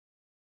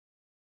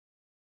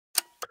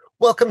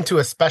Welcome to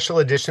a special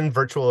edition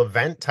virtual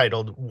event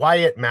titled Why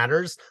It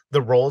Matters,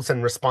 The Roles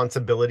and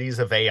Responsibilities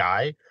of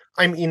AI.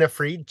 I'm Ina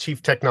Fried,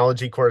 Chief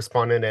Technology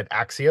Correspondent at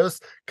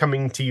Axios,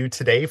 coming to you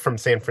today from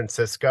San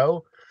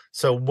Francisco.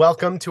 So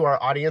welcome to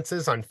our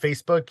audiences on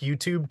Facebook,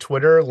 YouTube,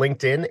 Twitter,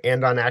 LinkedIn,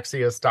 and on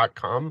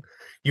Axios.com.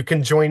 You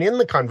can join in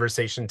the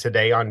conversation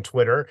today on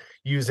Twitter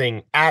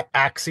using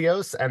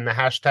 @Axios and the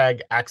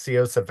hashtag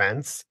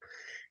 #AxiosEvents.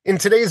 In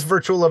today's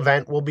virtual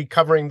event, we'll be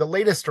covering the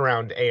latest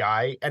around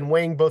AI and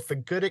weighing both the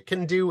good it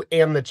can do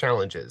and the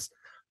challenges.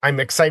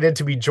 I'm excited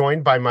to be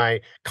joined by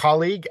my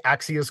colleague,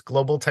 Axios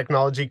Global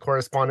Technology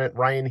Correspondent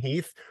Ryan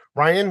Heath.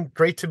 Ryan,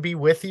 great to be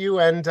with you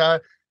and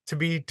to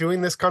be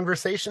doing this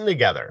conversation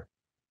together.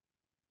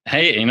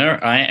 Hey,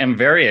 Ina, I am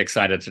very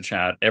excited to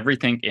chat.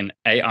 Everything in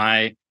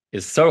AI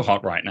is so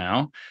hot right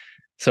now.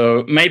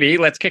 So maybe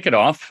let's kick it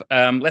off.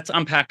 Let's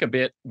unpack a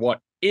bit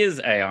what is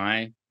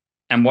AI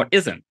and what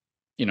isn't.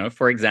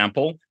 For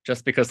example,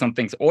 just because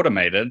something's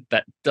automated,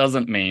 that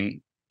doesn't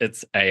mean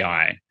it's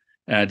AI.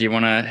 Do you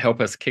want to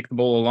help us kick the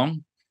ball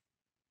along?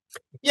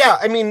 Yeah,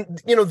 I mean,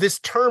 this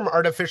term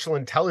artificial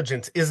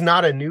intelligence is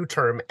not a new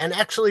term. And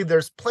actually,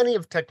 there's plenty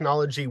of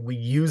technology we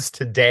use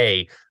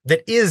today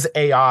that is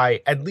AI,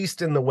 at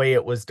least in the way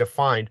it was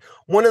defined.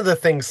 One of the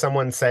things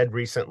someone said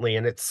recently,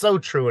 and it's so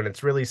true and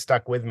it's really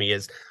stuck with me,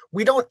 is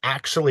we don't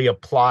actually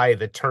apply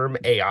the term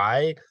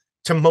AI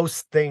to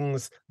most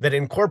things that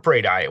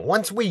incorporate AI.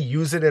 Once we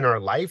use it in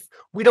our life,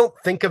 we don't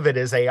think of it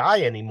as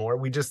AI anymore.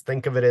 We just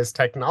think of it as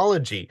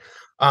technology.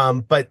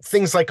 But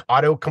things like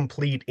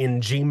autocomplete in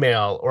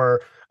Gmail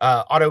or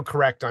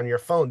autocorrect on your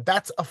phone,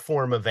 that's a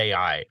form of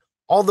AI.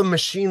 All the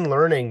machine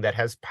learning that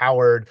has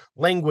powered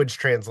language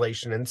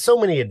translation and so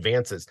many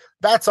advances,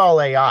 that's all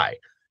AI.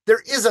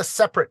 There is a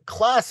separate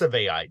class of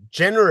AI,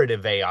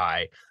 generative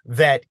AI,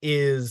 that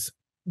is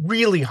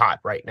really hot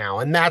right now.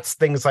 And that's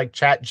things like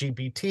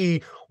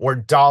ChatGPT or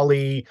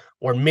Dolly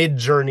or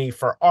Midjourney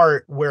for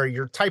art, where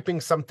you're typing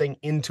something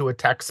into a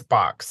text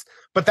box.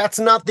 But that's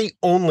not the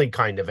only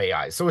kind of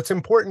AI. So it's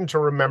important to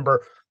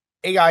remember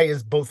AI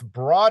is both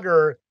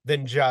broader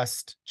than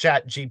just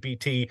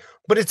ChatGPT,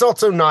 but it's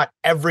also not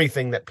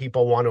everything that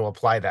people want to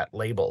apply that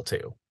label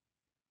to.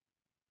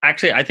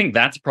 Actually, I think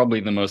that's probably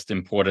the most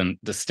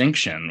important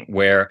distinction,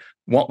 where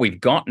what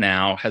we've got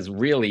now has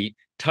really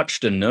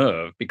touched a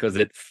nerve because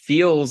it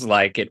feels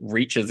like it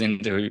reaches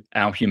into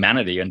our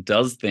humanity and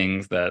does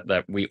things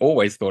that we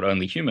always thought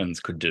only humans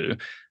could do.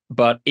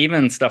 But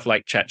even stuff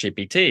like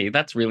ChatGPT,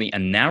 that's really a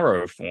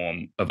narrow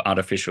form of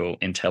artificial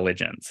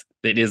intelligence.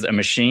 It is a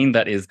machine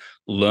that is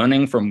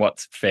learning from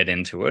what's fed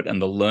into it,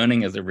 and the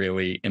learning is a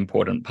really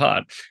important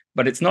part.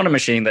 But it's not a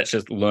machine that's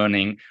just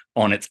learning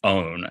on its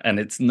own, and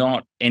it's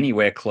not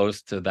anywhere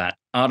close to that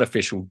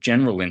artificial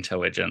general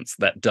intelligence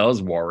that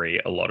does worry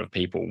a lot of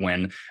people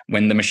when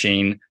the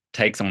machine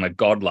takes on a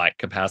godlike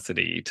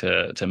capacity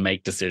to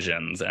make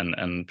decisions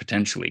and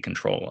potentially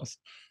control us.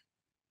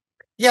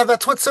 Yeah,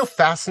 that's what's so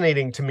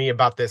fascinating to me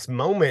about this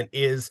moment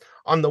is,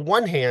 on the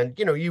one hand,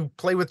 you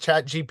play with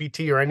Chat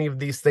GPT or any of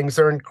these things,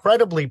 they're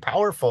incredibly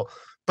powerful.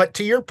 But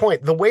to your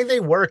point, the way they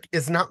work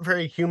is not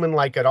very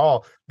human-like at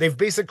all. They've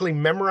basically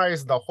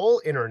memorized the whole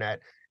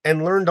internet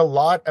and learned a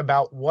lot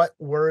about what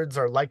words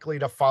are likely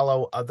to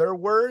follow other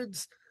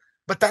words.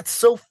 But that's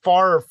so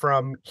far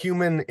from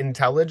human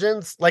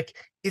intelligence. Like,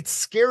 it's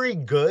scary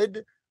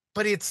good,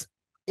 but it's,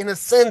 in a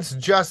sense,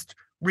 just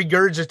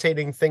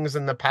regurgitating things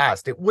in the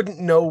past. It wouldn't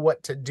know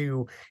what to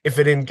do if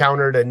it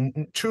encountered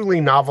a truly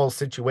novel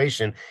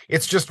situation.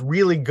 It's just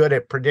really good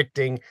at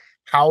predicting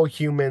how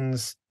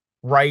humans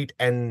write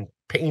and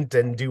paint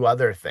and do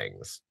other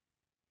things.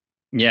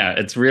 Yeah,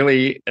 it's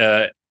really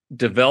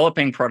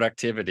developing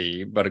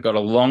productivity, but it got a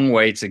long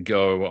way to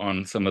go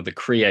on some of the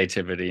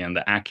creativity and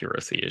the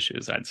accuracy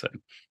issues, I'd say.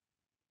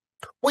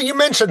 Well, you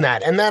mentioned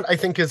that, and that I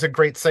think is a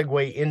great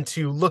segue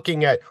into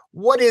looking at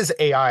what is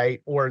AI,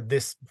 or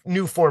this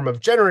new form of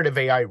generative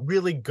AI,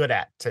 really good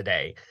at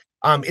today.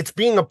 It's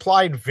being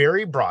applied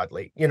very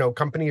broadly.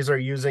 Companies are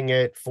using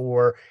it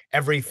for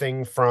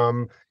everything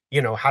from,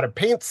 how to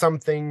paint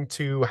something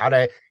to how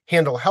to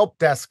handle help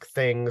desk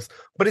things,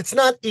 but it's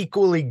not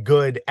equally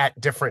good at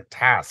different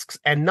tasks.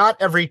 And not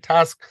every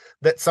task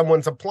that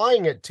someone's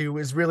applying it to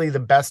is really the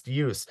best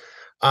use.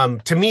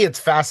 To me, it's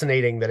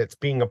fascinating that it's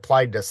being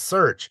applied to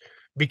search,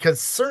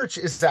 because search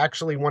is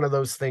actually one of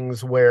those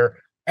things where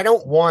I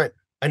don't want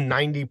a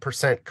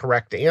 90%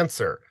 correct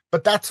answer,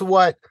 but that's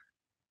what,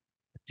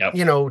 Yep.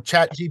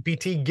 Chat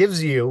GPT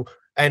gives you,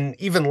 and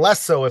even less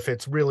so if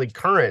it's really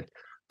current,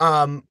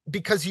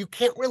 because you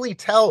can't really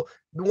tell.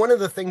 One of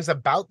the things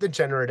about the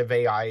generative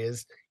AI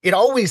is it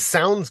always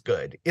sounds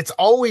good. It's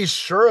always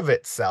sure of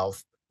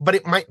itself, but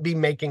it might be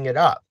making it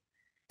up.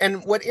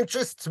 And what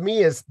interests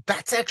me is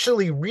that's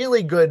actually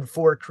really good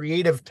for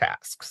creative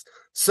tasks.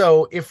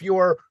 So if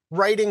you're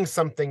writing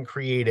something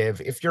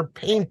creative, if you're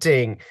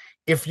painting,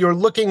 if you're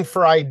looking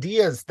for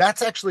ideas,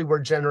 that's actually where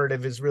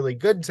generative is really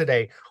good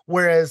today.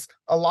 Whereas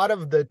a lot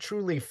of the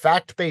truly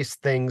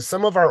fact-based things,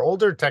 some of our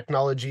older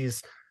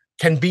technologies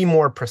can be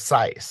more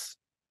precise.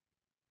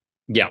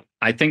 Yeah,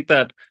 I think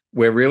that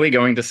we're really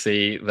going to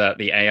see that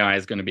the AI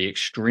is going to be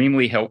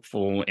extremely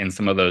helpful in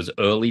some of those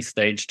early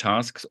stage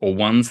tasks or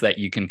ones that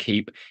you can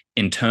keep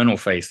internal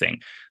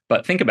facing.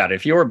 But think about it,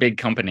 if you're a big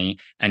company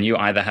and you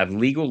either have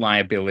legal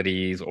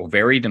liabilities or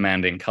very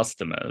demanding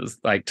customers,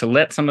 like to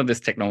let some of this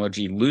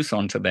technology loose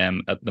onto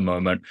them at the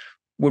moment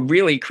would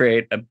really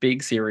create a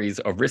big series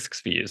of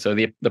risks for you. So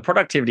the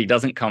productivity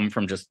doesn't come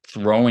from just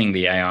throwing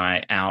the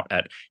AI out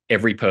at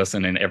every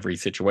person in every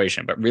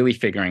situation, but really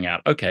figuring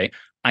out, okay,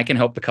 I can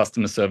help the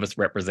customer service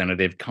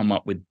representative come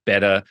up with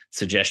better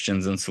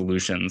suggestions and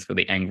solutions for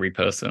the angry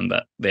person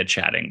that they're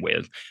chatting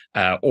with.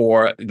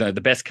 Or the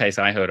best case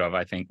I heard of,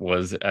 I think,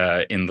 was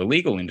in the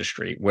legal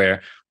industry,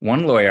 where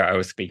one lawyer I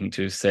was speaking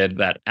to said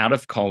that out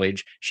of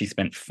college, she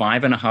spent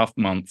 5.5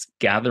 months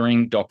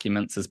gathering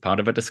documents as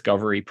part of a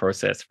discovery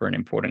process for an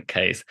important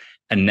case.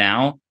 And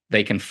now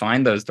they can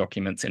find those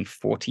documents in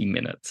 40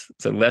 minutes.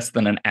 So less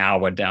than an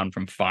hour down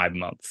from 5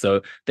 months.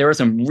 So there are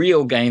some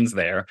real gains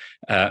there,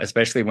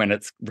 especially when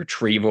it's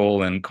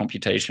retrieval and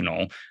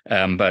computational.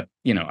 But,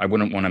 I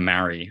wouldn't want to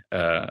marry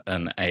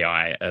an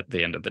AI at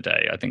the end of the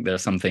day. I think there are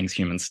some things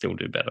humans still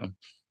do better.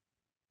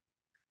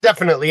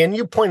 Definitely. And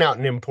you point out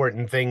an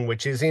important thing,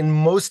 which is in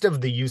most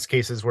of the use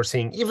cases we're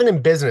seeing, even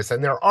in business,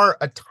 and there are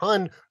a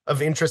ton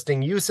of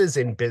interesting uses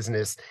in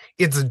business,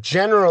 it's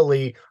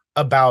generally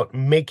about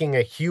making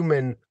a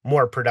human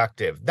more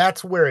productive.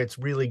 That's where it's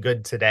really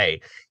good today.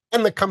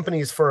 And the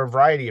companies, for a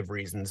variety of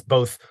reasons,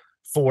 both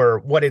for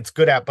what it's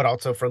good at, but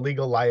also for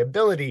legal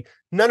liability,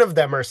 none of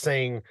them are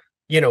saying,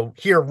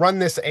 here, run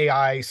this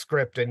AI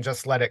script and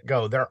just let it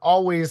go.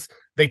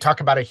 They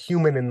talk about a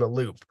human in the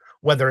loop,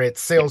 whether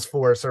it's Yeah.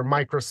 Salesforce or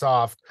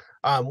Microsoft.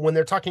 When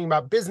they're talking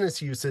about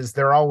business uses,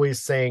 they're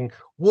always saying,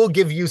 we'll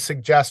give you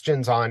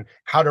suggestions on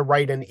how to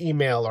write an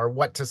email or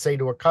what to say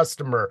to a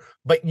customer,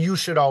 but you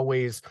should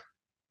always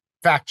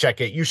fact check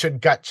it. You should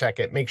gut check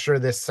it, make sure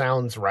this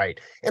sounds right.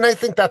 And I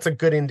think that's a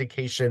good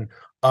indication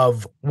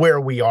of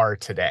where we are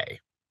today.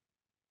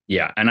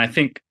 Yeah, and I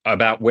think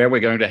about where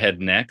we're going to head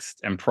next,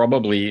 and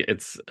probably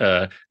it's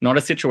not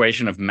a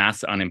situation of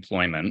mass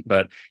unemployment,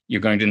 but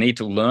you're going to need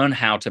to learn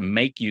how to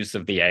make use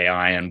of the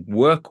AI and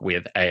work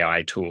with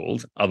AI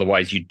tools.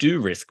 Otherwise, you do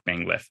risk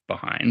being left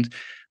behind.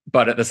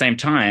 But at the same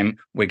time,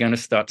 we're going to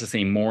start to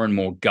see more and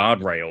more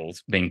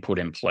guardrails being put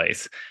in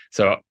place.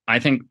 So I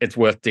think it's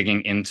worth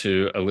digging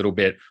into a little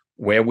bit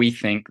where we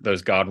think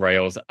those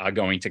guardrails are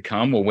going to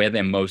come or where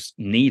they're most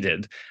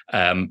needed,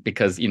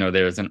 because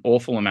there's an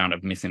awful amount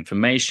of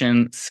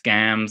misinformation,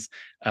 scams,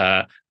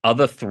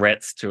 other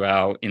threats to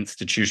our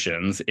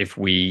institutions if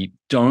we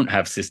don't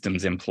have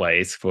systems in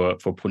place for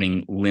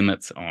putting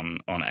limits on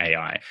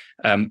AI.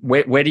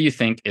 Where do you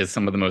think is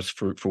some of the most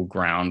fruitful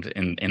ground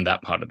in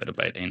that part of the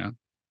debate, Ina?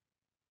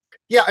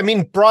 Yeah, I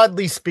mean,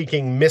 broadly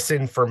speaking,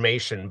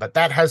 misinformation, but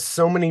that has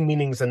so many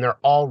meanings and they're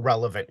all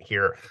relevant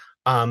here.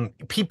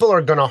 People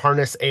are going to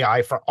harness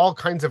AI for all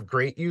kinds of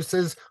great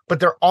uses,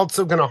 but they're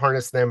also going to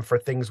harness them for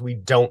things we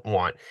don't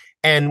want.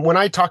 And when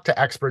I talk to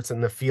experts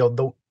in the field,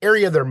 the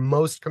area they're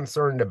most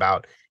concerned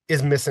about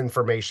is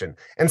misinformation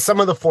and some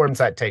of the forms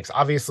that takes.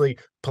 Obviously,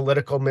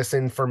 political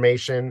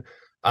misinformation.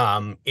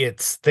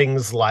 It's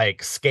things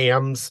like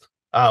scams,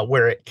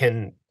 where it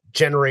can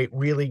generate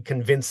really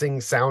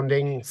convincing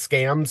sounding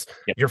scams.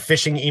 Yep. Your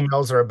phishing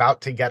emails are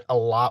about to get a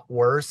lot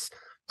worse.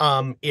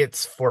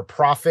 It's for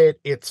profit,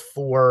 it's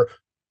for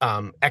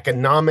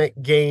economic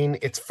gain,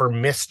 it's for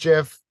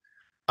mischief.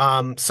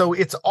 So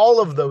it's all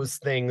of those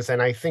things.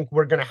 And I think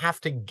we're going to have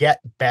to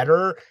get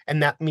better.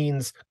 And that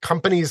means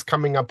companies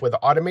coming up with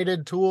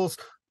automated tools.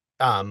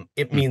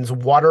 It Mm. means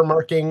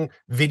watermarking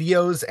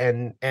videos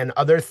and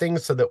other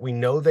things so that we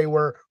know they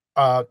were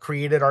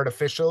created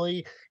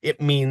artificially. It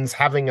means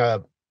having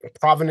a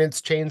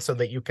provenance chain so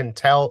that you can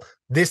tell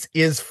this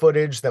is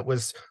footage that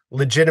was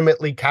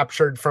legitimately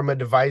captured from a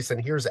device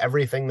and here's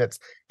everything that's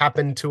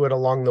happened to it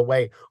along the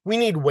way. We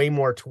need way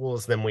more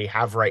tools than we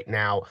have right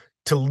now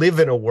to live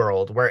in a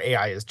world where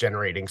AI is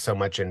generating so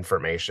much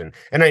information.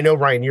 And I know,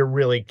 Ryan, you're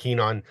really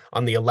keen on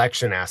the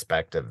election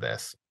aspect of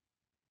this.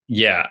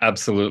 Yeah,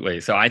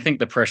 absolutely. So I think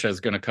the pressure is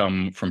going to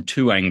come from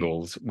two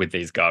angles with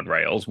these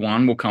guardrails.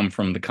 One will come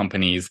from the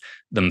companies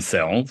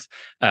themselves,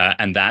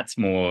 and that's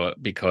more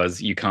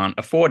because you can't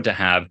afford to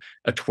have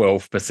a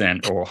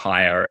 12% or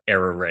higher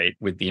error rate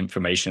with the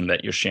information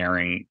that you're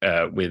sharing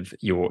with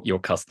your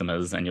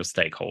customers and your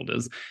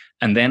stakeholders.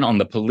 And then on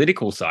the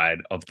political side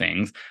of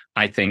things,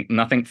 I think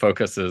nothing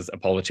focuses a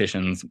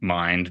politician's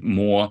mind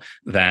more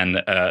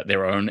than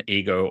their own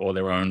ego or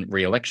their own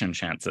re-election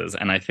chances.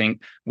 And I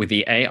think with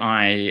the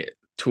AI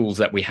tools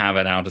that we have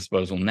at our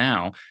disposal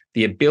now,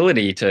 the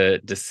ability to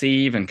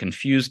deceive and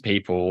confuse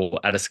people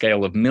at a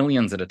scale of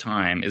millions at a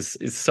time is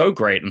so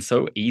great and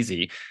so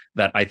easy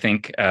that I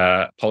think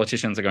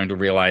politicians are going to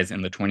realize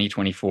in the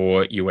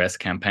 2024 US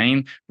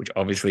campaign, which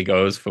obviously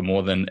goes for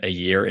more than a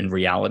year in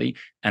reality,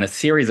 and a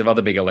series of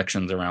other big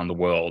elections around the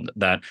world,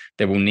 that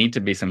there will need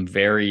to be some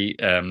very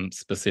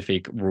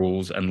specific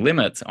rules and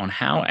limits on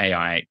how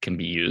AI can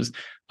be used.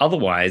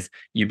 Otherwise,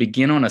 you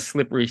begin on a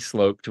slippery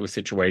slope to a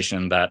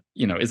situation that,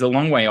 is a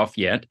long way off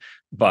yet.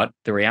 But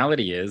the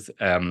reality is,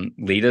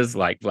 leaders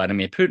like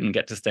Vladimir Putin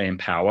get to stay in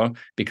power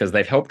because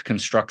they've helped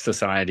construct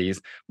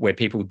societies where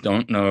people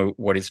don't know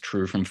what is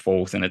true from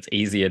false, and it's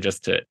easier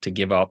just to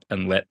give up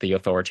and let the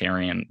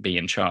authoritarian be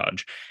in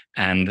charge.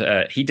 And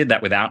he did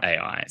that without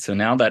AI. So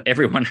now that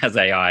everyone has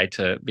AI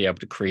to be able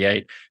to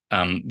create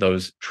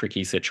those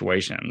tricky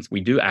situations,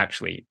 we do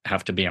actually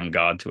have to be on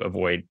guard to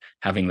avoid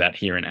having that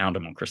here in our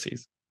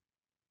democracies.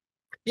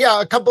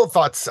 Yeah, a couple of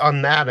thoughts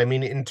on that. I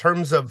mean, in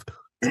terms of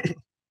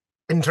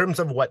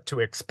what to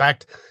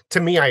expect, to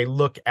me, I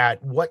look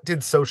at what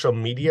did social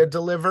media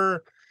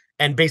deliver,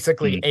 and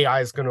basically Mm.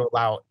 AI is going to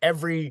allow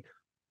every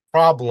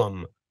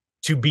problem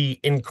to be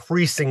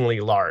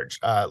increasingly large,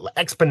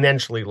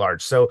 exponentially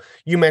large. So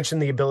you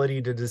mentioned the ability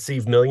to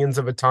deceive millions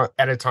of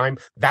at a time.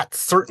 That's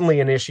certainly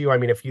an issue. I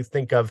mean, if you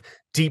think of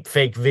deep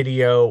fake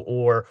video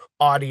or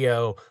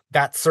audio,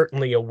 that's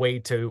certainly a way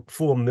to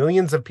fool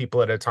millions of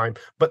people at a time.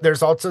 But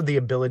there's also the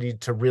ability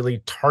to really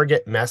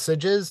target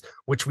messages,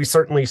 which we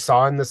certainly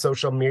saw in the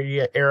social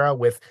media era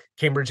with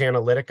Cambridge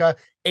Analytica.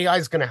 AI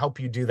is going to help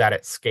you do that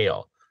at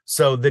scale.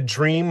 So the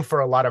dream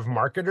for a lot of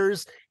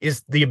marketers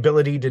is the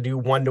ability to do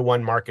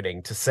one-to-one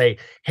marketing, to say,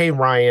 hey,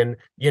 Ryan,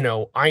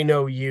 I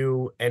know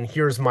you, and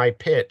here's my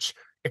pitch.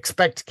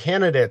 Expect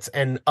candidates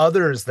and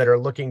others that are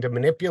looking to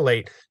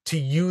manipulate to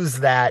use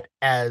that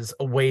as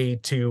a way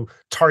to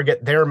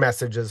target their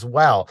message as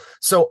well.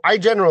 So I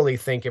generally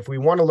think if we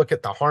want to look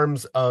at the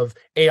harms of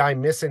AI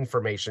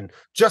misinformation,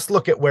 just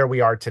look at where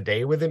we are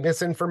today with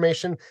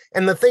misinformation.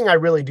 And the thing I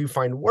really do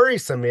find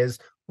worrisome is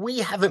we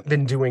haven't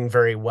been doing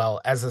very well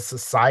as a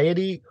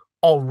society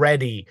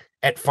already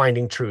at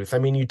finding truth. I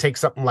mean, you take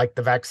something like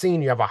the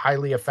vaccine, you have a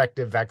highly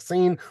effective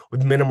vaccine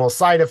with minimal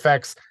side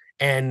effects,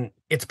 and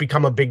it's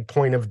become a big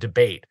point of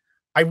debate.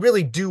 I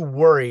really do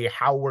worry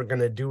how we're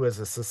going to do as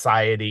a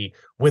society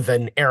with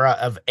an era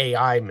of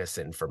AI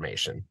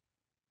misinformation.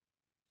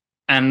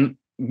 And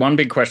one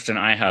big question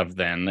I have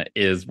then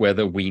is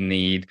whether we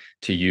need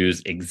to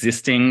use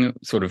existing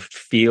sort of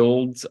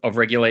fields of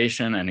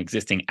regulation and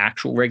existing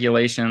actual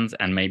regulations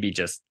and maybe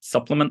just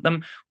supplement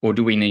them, or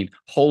do we need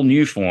whole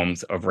new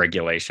forms of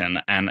regulation?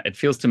 And it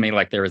feels to me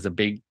like there is a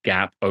big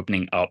gap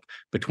opening up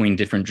between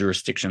different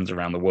jurisdictions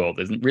around the world.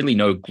 There's really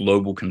no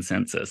global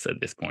consensus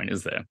at this point,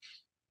 is there?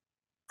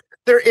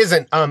 There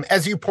isn't.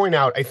 As you point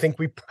out, I think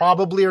we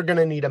probably are going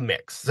to need a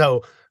mix.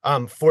 So,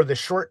 for the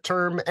short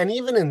term, and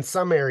even in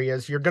some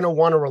areas, you're going to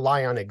want to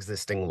rely on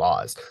existing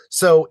laws.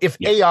 So, if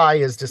Yeah. AI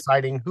is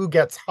deciding who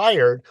gets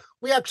hired,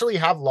 we actually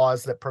have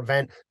laws that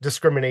prevent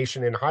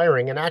discrimination in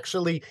hiring. And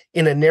actually,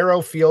 in a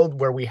narrow field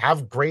where we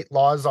have great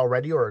laws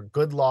already, or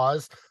good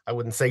laws, I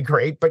wouldn't say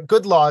great, but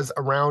good laws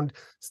around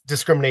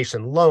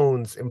discrimination,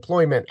 loans,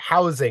 employment,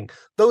 housing,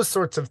 those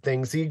sorts of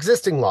things, the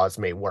existing laws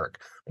may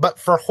work. But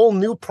for whole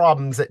new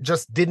problems that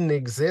just didn't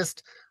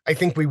exist, I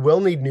think we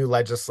will need new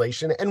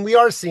legislation. And we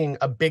are seeing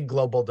a big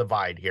global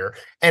divide here.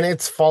 And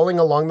it's falling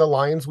along the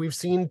lines we've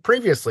seen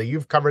previously.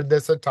 You've covered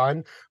this a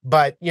ton,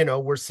 but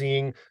we're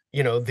seeing,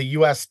 the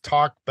US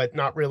talk, but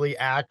not really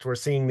act. We're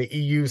seeing the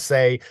EU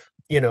say,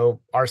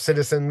 our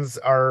citizens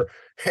are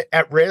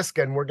at risk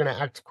and we're going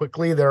to act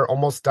quickly. They're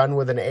almost done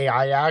with an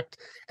AI act.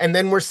 And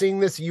then we're seeing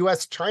this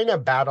US-China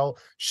battle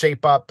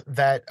shape up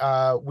that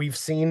we've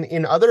seen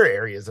in other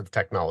areas of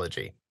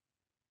technology.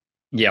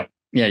 Yeah.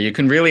 Yeah, you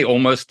can really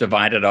almost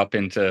divide it up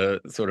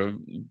into sort of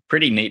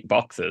pretty neat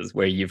boxes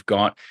where you've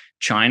got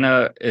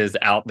China is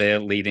out there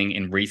leading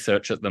in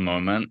research at the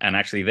moment, and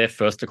actually they're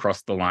first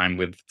across the line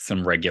with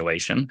some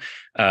regulation.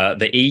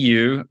 The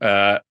EU,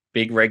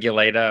 big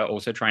regulator,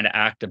 also trying to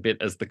act a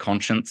bit as the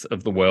conscience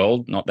of the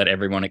world, not that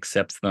everyone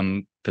accepts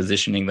them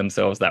positioning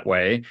themselves that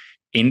way.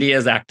 India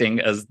is acting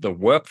as the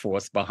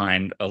workforce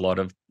behind a lot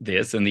of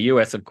this, and the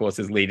US, of course,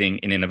 is leading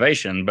in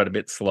innovation, but a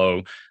bit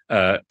slow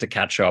to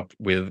catch up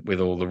with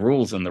all the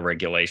rules and the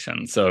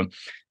regulations. So,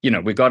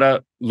 we've got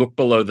to look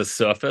below the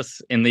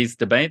surface in these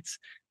debates.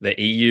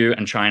 The EU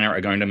and China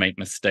are going to make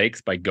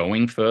mistakes by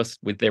going first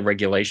with their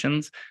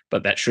regulations,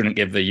 but that shouldn't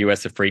give the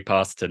US a free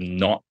pass to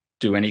not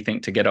do anything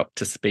to get up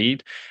to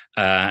speed.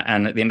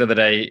 And at the end of the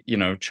day,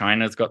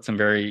 China's got some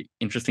very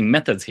interesting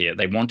methods here.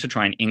 They want to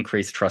try and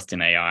increase trust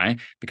in AI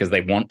because they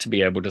want to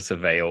be able to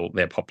surveil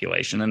their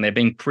population, and they're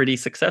being pretty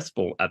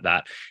successful at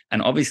that.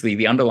 And obviously,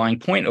 the underlying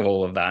point of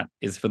all of that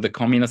is for the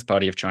Communist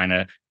Party of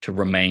China to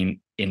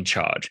remain in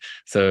charge.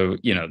 So,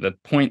 the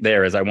point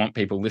there is I want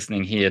people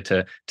listening here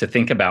to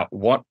think about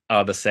what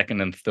are the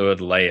second and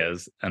third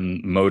layers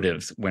and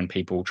motives when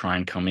people try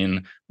and come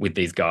in with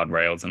these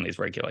guardrails and these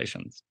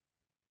regulations.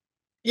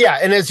 Yeah,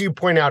 and as you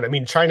point out, I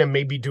mean, China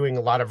may be doing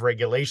a lot of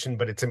regulation,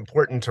 but it's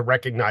important to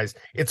recognize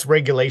it's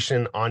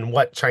regulation on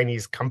what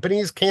Chinese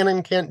companies can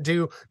and can't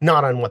do,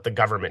 not on what the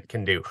government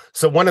can do.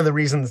 So one of the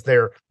reasons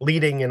they're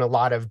leading in a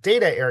lot of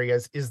data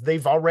areas is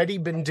they've already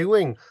been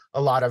doing a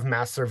lot of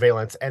mass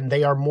surveillance, and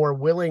they are more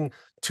willing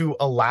to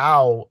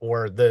allow,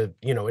 or the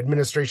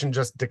administration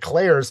just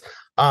declares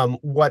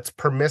what's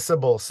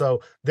permissible.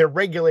 So they're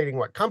regulating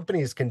what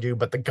companies can do,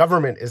 but the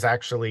government is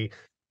actually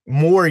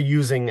more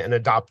using and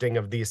adopting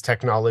of these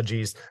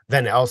technologies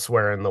than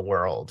elsewhere in the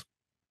world.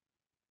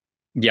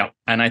 Yeah.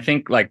 And I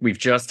think like we've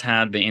just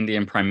had the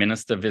Indian Prime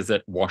Minister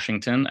visit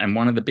Washington. And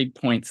one of the big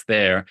points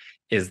there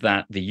is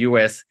that the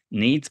US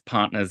needs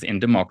partners in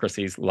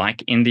democracies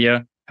like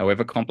India,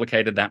 however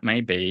complicated that may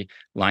be,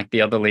 like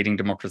the other leading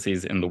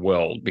democracies in the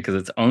world, because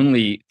it's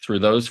only through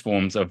those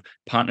forms of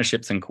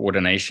partnerships and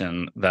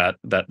coordination that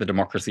the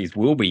democracies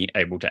will be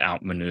able to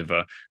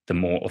outmaneuver the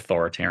more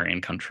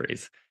authoritarian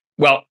countries.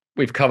 Well,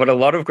 we've covered a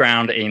lot of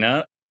ground,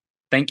 Ina.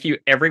 Thank you,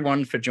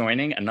 everyone, for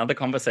joining another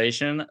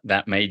conversation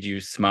that made you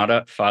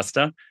smarter,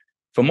 faster.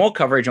 For more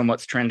coverage on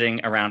what's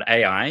trending around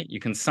AI, you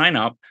can sign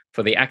up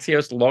for the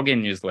Axios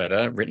login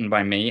newsletter written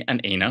by me and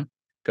Ina.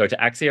 Go to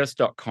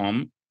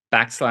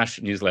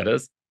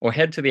axios.com/newsletters or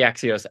head to the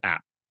Axios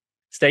app.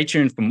 Stay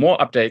tuned for more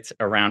updates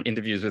around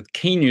interviews with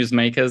key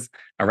newsmakers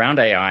around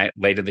AI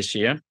later this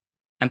year.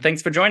 And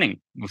thanks for joining.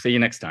 We'll see you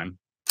next time.